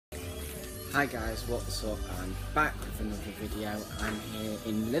Hi guys, what's up? I'm back with another video. I'm here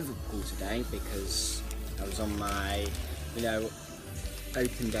in Liverpool today because I was on my,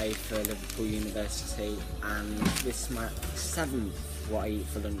 open day for Liverpool University, and this is my 7th what I eat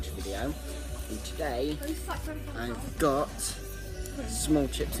for lunch video. And today I've got small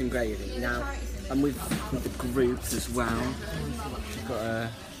chips and gravy. Now I'm with the group as well. I've got a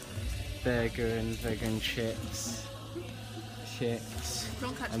burger and chips,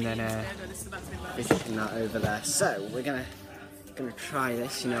 and then fish and that over there. So we're gonna try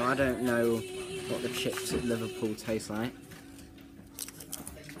this. I don't know what the chips at Liverpool taste like.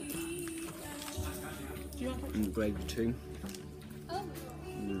 And the gravy too.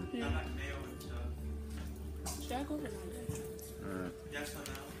 Yeah. Should I go for that?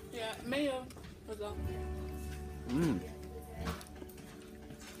 Yeah, mayo as well.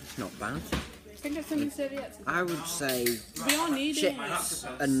 It's not bad. Can I get some serviettes? I would say We all need chips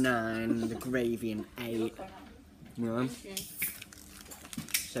a 9, the gravy an 8. Okay.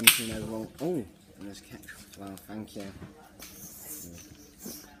 17 overall. Oh, and there's ketchup as well. Thank you.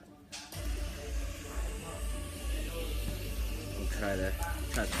 We'll try the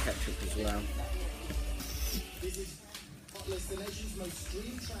ketchup as well.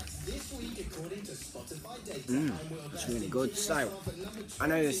 It's really good. So, I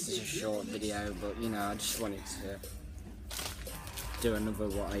know this is a short video, but I just wanted to do another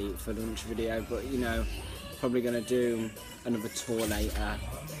what I eat for lunch video, but probably going to do another tour later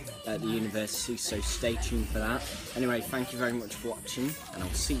at the university, so stay tuned for that. Anyway, thank you very much for watching, and I'll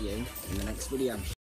see you in the next video.